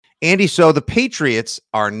Andy, so the Patriots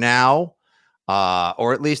are now,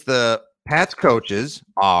 or at least the Pats coaches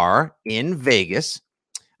are in Vegas.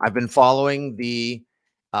 I've been following the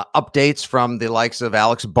updates from the likes of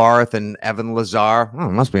Alex Barth and Evan Lazar. Oh,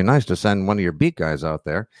 it must be nice to send one of your beat guys out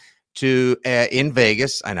there to in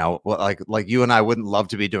Vegas. I know, like you and I wouldn't love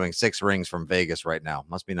to be doing 6 rings from Vegas right now.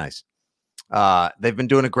 Must be nice. They've been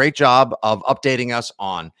doing a great job of updating us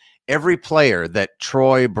on every player that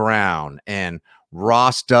Troy Brown and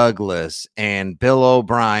Ross Douglas and Bill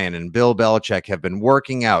O'Brien and Bill Belichick have been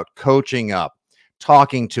working out, coaching up,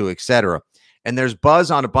 talking to, etc. And there's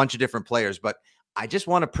buzz on a bunch of different players, but I just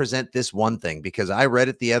want to present this one thing because I read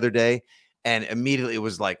it the other day and immediately it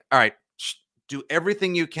was like, all right, do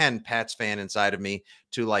everything you can, Pats fan inside of me,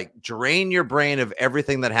 to like drain your brain of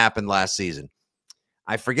everything that happened last season.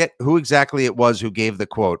 I forget who exactly it was who gave the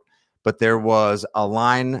quote, but there was a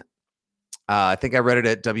line. I think I read it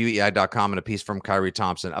at WEI.com in a piece from Kyrie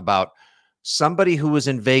Thompson about somebody who was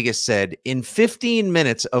in Vegas said in 15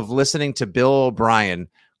 minutes of listening to Bill O'Brien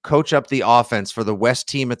coach up the offense for the West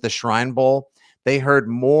team at the Shrine Bowl, they heard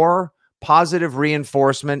more positive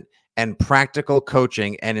reinforcement and practical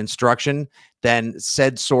coaching and instruction than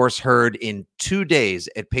said source heard in 2 days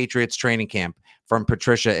at Patriots training camp from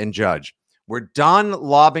Patricia and Judge. We're done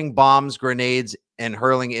lobbing bombs, grenades, and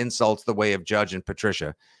hurling insults the way of Judge and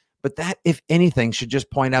Patricia. But that, if anything, should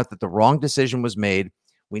just point out that the wrong decision was made.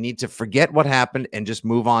 We need to forget what happened and just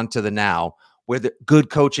move on to the now, where the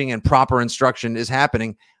good coaching and proper instruction is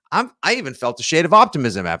happening. I even felt a shade of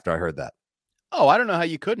optimism after I heard that. Oh, I don't know how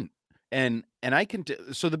you couldn't. And I can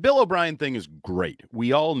so the Bill O'Brien thing is great.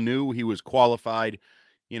 We all knew he was qualified.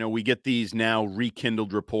 You know, we get these now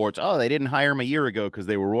rekindled reports. Oh, they didn't hire him a year ago because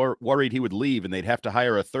they were worried he would leave and they'd have to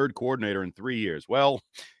hire a third coordinator in 3 years. Well,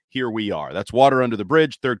 here we are. That's water under the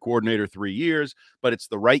bridge, third coordinator, 3 years, but it's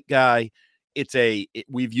the right guy.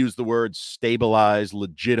 We've used the words stabilize,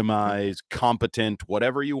 legitimize, competent,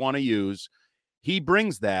 whatever you want to use. He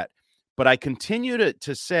brings that, but I continue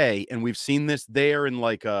to say, and we've seen this there in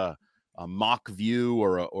like a mock view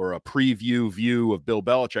or a preview view of Bill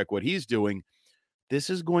Belichick, what he's doing. This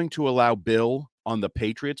is going to allow Bill on the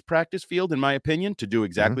Patriots practice field, in my opinion, to do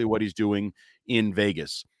exactly what he's doing in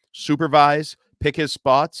Vegas. Supervise, pick his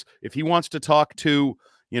spots. If he wants to talk to,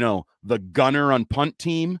 the gunner on punt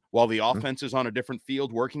team while the offense is on a different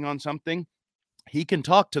field working on something, he can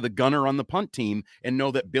talk to the gunner on the punt team and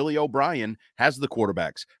know that Billy O'Brien has the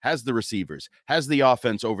quarterbacks, has the receivers, has the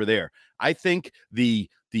offense over there. I think the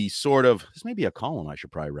sort of, this may be a column I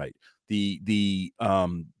should probably write.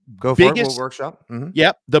 Go for it. We'll workshop.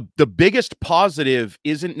 Yeah. The biggest positive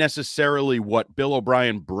isn't necessarily what Bill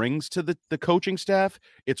O'Brien brings to the coaching staff.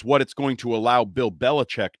 It's what it's going to allow Bill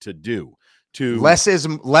Belichick to do. Less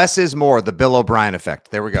is more. The Bill O'Brien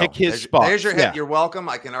effect. There we go. Pick his spot. There's your hit. Yeah. You're welcome.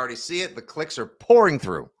 I can already see it. The clicks are pouring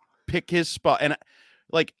through. Pick his spot. And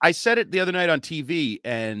like I said it the other night on TV,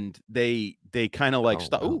 and they kind of like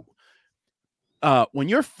stop. Ooh. When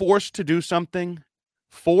you're forced to do something,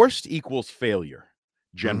 forced equals failure.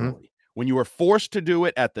 Generally, when you are forced to do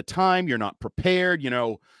it at the time, you're not prepared.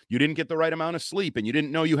 You didn't get the right amount of sleep and you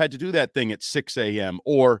didn't know you had to do that thing at 6 a.m.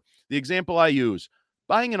 Or the example I use,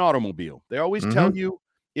 buying an automobile. They always tell you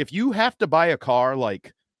if you have to buy a car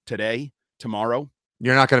like today, tomorrow,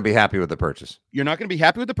 you're not going to be happy with the purchase. You're not going to be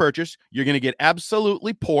happy with the purchase. You're going to get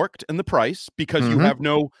absolutely porked in the price because you have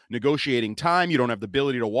no negotiating time. You don't have the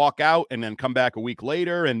ability to walk out and then come back a week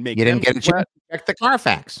later and make. You didn't get a chance to check the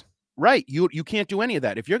Carfax. Right. You can't do any of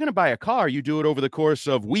that. If you're going to buy a car, you do it over the course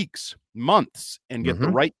of weeks, months, and get the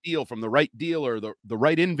right deal from the right dealer, the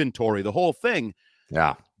right inventory, the whole thing.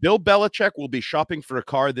 Yeah. Bill Belichick will be shopping for a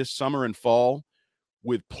car this summer and fall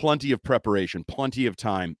with plenty of preparation, plenty of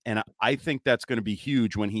time. And I think that's going to be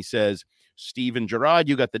huge when he says, Steven Gerrard,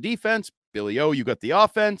 you got the defense. Billy O, you got the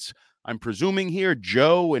offense. I'm presuming here,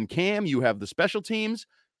 Joe and Cam, you have the special teams.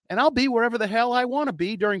 And I'll be wherever the hell I want to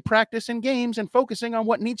be during practice and games and focusing on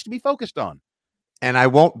what needs to be focused on. And I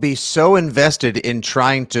won't be so invested in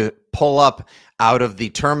trying to pull up out of the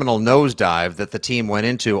terminal nosedive that the team went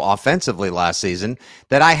into offensively last season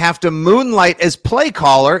that I have to moonlight as play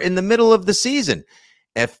caller in the middle of the season.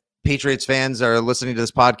 If Patriots fans are listening to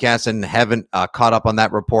this podcast and haven't caught up on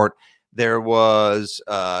that report, there was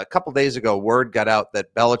a couple days ago, word got out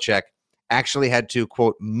that Belichick actually had to,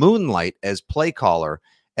 quote, moonlight as play caller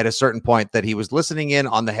at a certain point, that he was listening in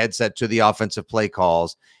on the headset to the offensive play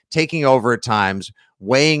calls, taking over at times,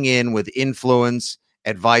 weighing in with influence,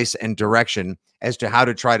 advice, and direction as to how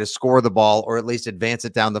to try to score the ball or at least advance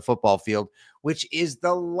it down the football field, which is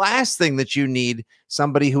the last thing that you need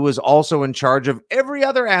somebody who is also in charge of every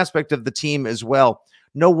other aspect of the team as well,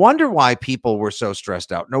 No wonder why people were so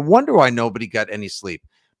stressed out. No wonder why nobody got any sleep.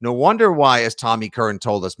 No wonder why, as Tommy Curran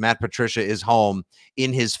told us, Matt Patricia is home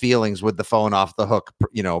in his feelings with the phone off the hook,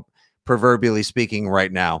 proverbially speaking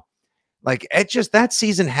right now. Like, it just, that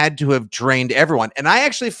season had to have drained everyone. And I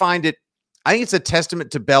actually I think it's a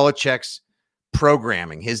testament to Belichick's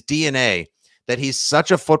programming, his DNA, that he's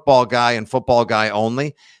such a football guy and football guy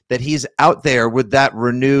only, that he's out there with that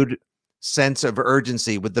renewed sense of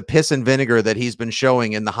urgency, with the piss and vinegar that he's been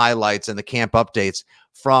showing in the highlights and the camp updates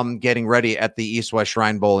from getting ready at the East West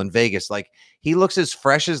Shrine Bowl in Vegas. Like, he looks as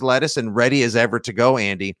fresh as lettuce and ready as ever to go,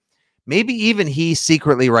 Andy. Maybe even he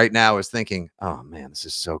secretly right now is thinking, oh man, this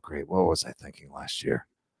is so great. What was I thinking last year?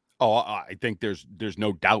 Oh, I think there's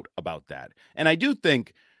no doubt about that. And I do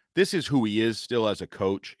think this is who he is still as a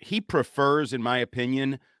coach. He prefers, in my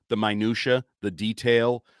opinion, the minutia, the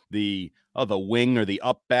detail, the wing or the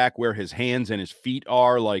up back where his hands and his feet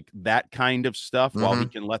are, like that kind of stuff, while he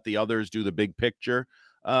can let the others do the big picture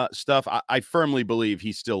stuff. I firmly believe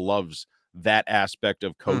he still loves that aspect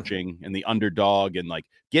of coaching and the underdog, and like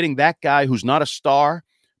getting that guy who's not a star,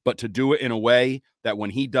 but to do it in a way that when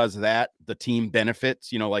he does that, the team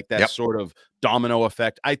benefits, like that sort of domino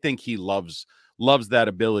effect. I think he loves that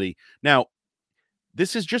ability. Now,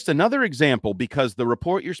 this is just another example, because the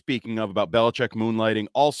report you're speaking of about Belichick moonlighting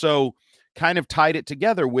also kind of tied it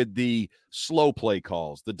together with the slow play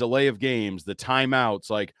calls, the delay of games, the timeouts.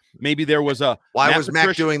 Like, maybe there was why was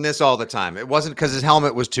Mac doing this all the time? It wasn't because his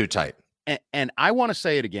helmet was too tight. And I want to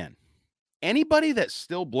say it again. Anybody that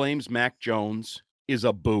still blames Mac Jones is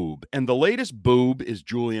a boob. And the latest boob is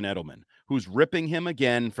Julian Edelman, who's ripping him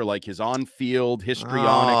again for like his on-field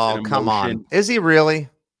histrionics and emotion. Come on. Is he really?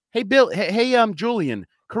 Hey, Bill. Hey, Julian,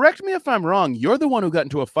 correct me if I'm wrong. You're the one who got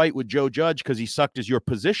into a fight with Joe Judge because he sucked as your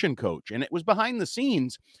position coach. And it was behind the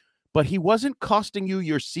scenes, but he wasn't costing you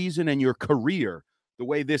your season and your career the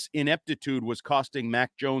way this ineptitude was costing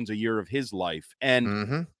Mac Jones a year of his life.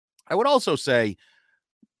 And I would also say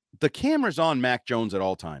the camera's on Mac Jones at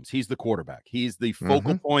all times. He's the quarterback. He's the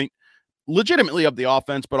focal point legitimately of the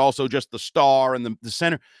offense, but also just the star and the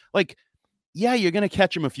center. Like, yeah, you're going to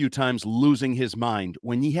catch him a few times losing his mind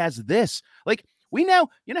when he has this. Like, we now,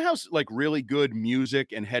 how like really good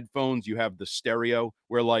music and headphones, you have the stereo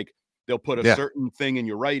where like they'll put a certain thing in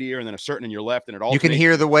your right ear and then a certain in your left, and it all. You can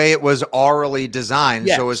hear the way it was aurally designed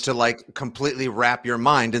so as to like completely wrap your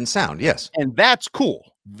mind in sound. Yes. And that's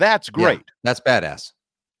cool. That's great. Yeah, that's badass.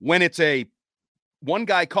 When it's one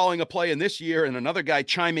guy calling a play in this year and another guy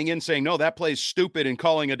chiming in saying, no, that play's stupid, and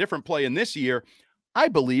calling a different play in this year, I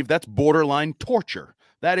believe that's borderline torture.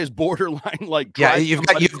 That is borderline like,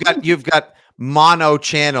 you've got mono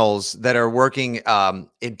channels that are working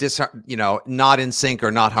not in sync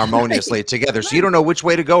or not harmoniously together. So you don't know which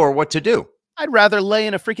way to go or what to do. I'd rather lay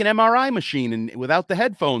in a freaking MRI machine and without the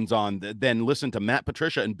headphones on than listen to Matt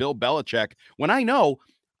Patricia and Bill Belichick when I know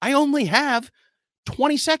I only have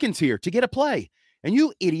 20 seconds here to get a play. And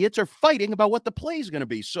you idiots are fighting about what the play is going to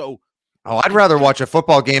be. So, I'd rather watch a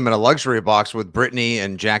football game in a luxury box with Brittany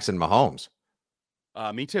and Jackson Mahomes.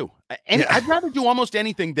 Me too. And I'd rather do almost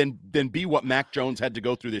anything than be what Mac Jones had to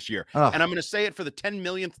go through this year. And I'm going to say it for the 10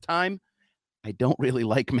 millionth time. I don't really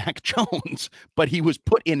like Mac Jones, but he was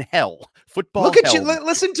put in hell. Football. Look at you.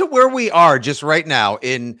 Listen to where we are just right now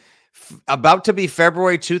in about to be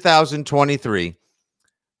February 2023.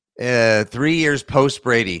 3 years post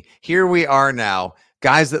Brady. Here we are now.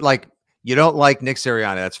 Guys that like, you don't like Nick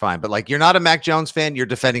Sirianni, that's fine. But like, you're not a Mac Jones fan, you're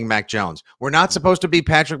defending Mac Jones. We're not supposed to be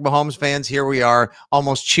Patrick Mahomes fans. Here we are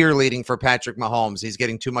almost cheerleading for Patrick Mahomes. He's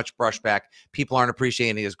getting too much brushback. People aren't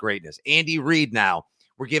appreciating his greatness. Andy Reid now,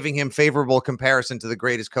 we're giving him favorable comparison to the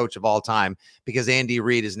greatest coach of all time because Andy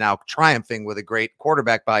Reid is now triumphing with a great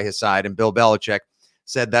quarterback by his side. And Bill Belichick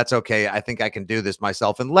said, that's okay. I think I can do this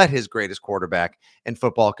myself, and let his greatest quarterback and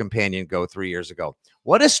football companion go 3 years ago.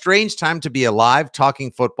 What a strange time to be alive,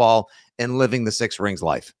 talking football and living the Six Rings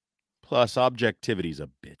life. Plus, objectivity's a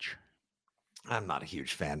bitch. I'm not a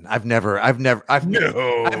huge fan. I've never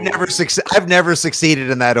succeeded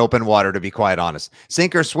in that open water, to be quite honest.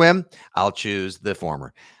 Sink or swim, I'll choose the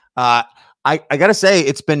former. I got to say,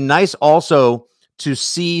 it's been nice also to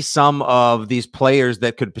see some of these players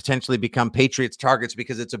that could potentially become Patriots targets,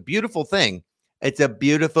 because it's a beautiful thing. It's a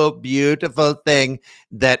beautiful, beautiful thing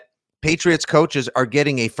that Patriots coaches are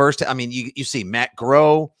getting a first. I mean, you see Matt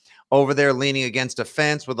Groh over there leaning against a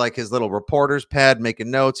fence with like his little reporter's pad,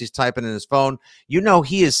 making notes. He's typing in his phone.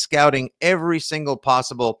 He is scouting every single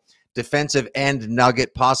possible defensive end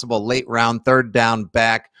nugget, possible late round, third down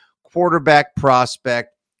back, quarterback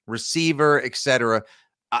prospect, receiver, etc.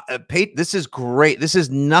 This is great. This is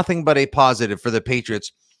nothing but a positive for the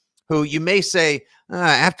Patriots, who you may say,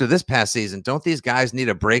 after this past season, don't these guys need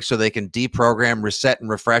a break so they can deprogram, reset, and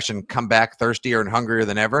refresh and come back thirstier and hungrier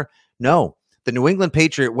than ever? No. The New England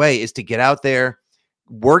Patriot way is to get out there,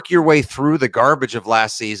 work your way through the garbage of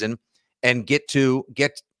last season, and get to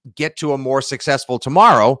a more successful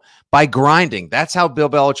tomorrow by grinding. That's how Bill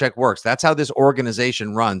Belichick works. That's how this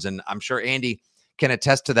organization runs. And I'm sure Andy can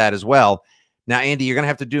attest to that as well. Now, Andy, you're going to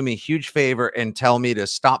have to do me a huge favor and tell me to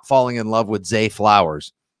stop falling in love with Zay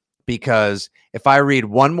Flowers. Because if I read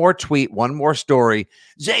one more tweet, one more story,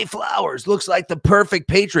 Zay Flowers looks like the perfect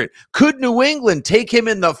Patriot. Could New England take him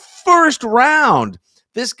in the first round?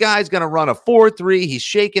 This guy's going to run a 4.3. He's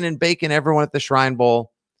shaking and baking everyone at the Shrine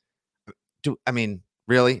Bowl.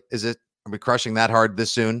 Really? Are we crushing that hard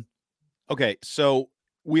this soon? Okay, so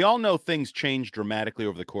we all know things change dramatically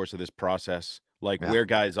over the course of this process. Where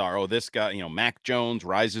guys are, this guy, Mac Jones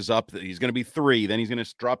rises up. He's going to be 3, then he's going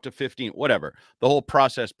to drop to 15, whatever. The whole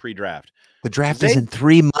process pre-draft. The draft is in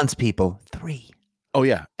 3 months, people. 3. Oh,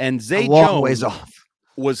 yeah. And Zay Jones ways off.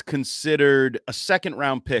 Was considered a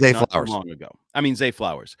second-round pick Zay not Flowers. Too long ago. Zay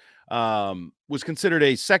Flowers was considered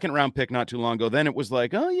a second-round pick not too long ago. Then it was like,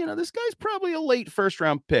 this guy's probably a late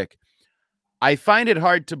first-round pick. I find it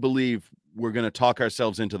hard to believe we're going to talk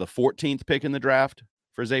ourselves into the 14th pick in the draft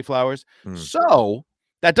for Zay Flowers. So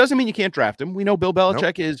that doesn't mean you can't draft him. We know Bill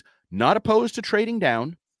Belichick is not opposed to trading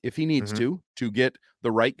down if he needs to get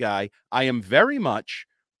the right guy. I am very much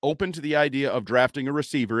open to the idea of drafting a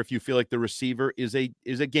receiver if you feel like the receiver is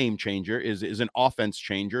a game changer, is an offense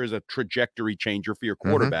changer, is a trajectory changer for your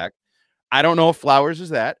quarterback. I don't know if Flowers is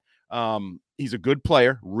that. He's a good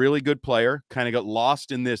player, really good player, kind of got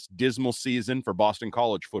lost in this dismal season for Boston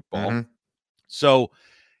College football. So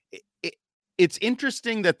it's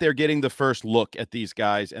interesting that they're getting the first look at these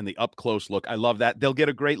guys and the up-close look. I love that. They'll get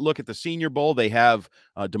a great look at the Senior Bowl. They have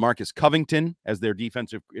DeMarcus Covington as the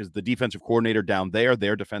defensive coordinator down there,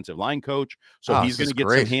 their defensive line coach. So he's going to get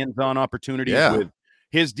some hands-on opportunities with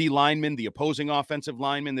his D linemen, the opposing offensive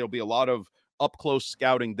linemen. There'll be a lot of up-close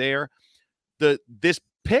scouting there. This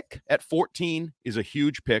pick at 14 is a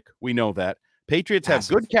huge pick. We know that. Patriots have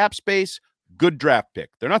good cap space, good draft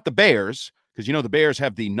pick. They're not the Bears, because the Bears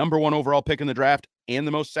have the number 1 overall pick in the draft and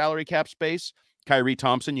the most salary cap space. Kyrie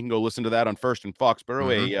Thompson, you can go listen to that on First and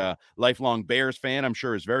Foxborough. A lifelong Bears fan, I'm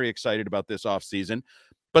sure, is very excited about this offseason.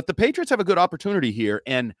 But the Patriots have a good opportunity here.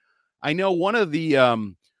 And I know one of the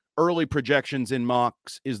early projections in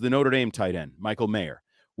mocks is the Notre Dame tight end, Michael Mayer,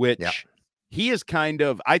 which he is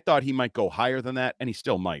I thought he might go higher than that, and he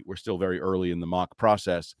still might. We're still very early in the mock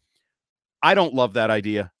process. I don't love that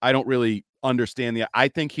idea. I don't really understand I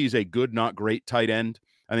think he's a good, not great tight end.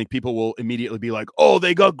 I think people will immediately be like, oh,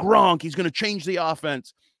 they got Gronk. He's going to change the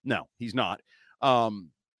offense. No, he's not.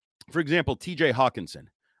 For example, TJ Hawkinson,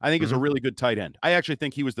 I think is a really good tight end. I actually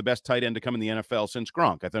think he was the best tight end to come in the NFL since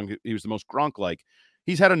Gronk. I think he was the most Gronk-like.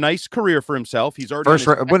 He's had a nice career for himself. He's already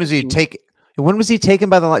when was he taken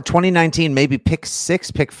by the 2019, maybe pick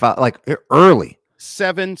 6, pick 5, early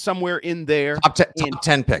 7, somewhere in there. Top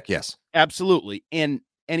 10 pick. Yes, absolutely. And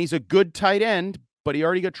he's a good tight end, but he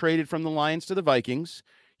already got traded from the Lions to the Vikings.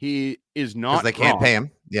 He is not. Because they can't pay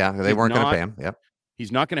him. Yeah, they weren't going to pay him. Yep.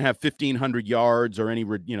 He's not going to have 1,500 yards or any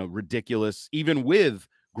ridiculous, even with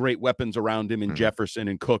great weapons around him in Jefferson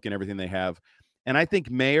and Cook and everything they have. And I think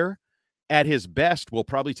Mayer, at his best, will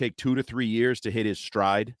probably take 2 to 3 years to hit his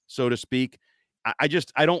stride, so to speak. I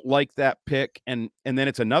don't like that pick. And then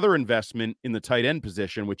it's another investment in the tight end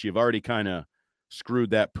position, which you've already kind of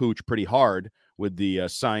screwed that pooch pretty hard with the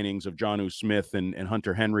signings of Jonnu Smith and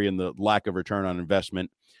Hunter Henry and the lack of return on investment.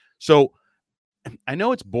 So I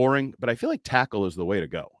know it's boring, but I feel like tackle is the way to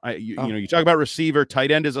go. You talk about receiver, tight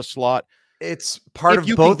end is a slot. It's part of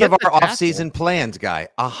both of our offseason plans, Guy.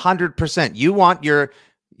 100%. You want your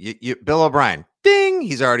Bill O'Brien. Ding.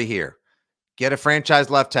 He's already here. Get a franchise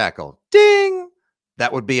left tackle. Ding.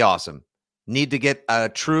 That would be awesome. Need to get a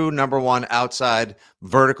true number 1 outside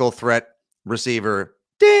vertical threat receiver.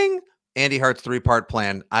 Ding. Andy Hart's 3-part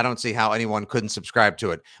plan. I don't see how anyone couldn't subscribe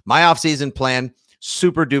to it. My offseason plan,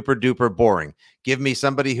 super duper duper boring. Give me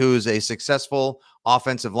somebody who's a successful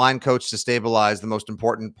offensive line coach to stabilize the most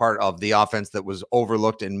important part of the offense that was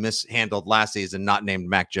overlooked and mishandled last season, not named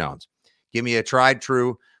Mac Jones. Give me a tried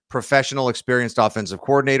true professional experienced offensive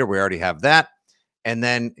coordinator. We already have that. And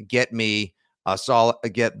then get me a solid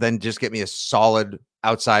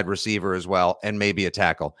outside receiver as well, and maybe a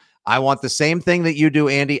tackle. I want the same thing that you do,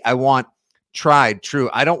 Andy. I want tried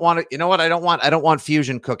true. I don't want it. You know what? I don't want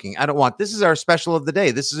fusion cooking. This is our special of the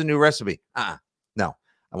day. This is a new recipe. No,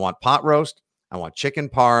 I want pot roast. I want chicken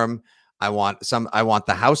parm. I want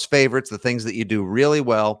the house favorites, the things that you do really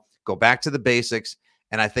well. Go back to the basics.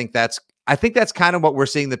 And I think that's I think that's kind of what we're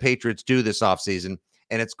seeing the Patriots do this offseason,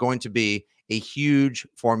 and it's going to be a huge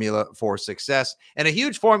formula for success. And a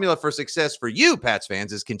huge formula for success for you, Pats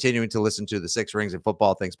fans, is continuing to listen to the Six Rings and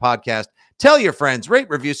Football Things podcast. Tell your friends, rate,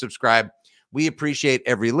 review, subscribe. We appreciate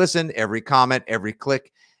every listen, every comment, every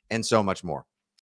click, and so much more.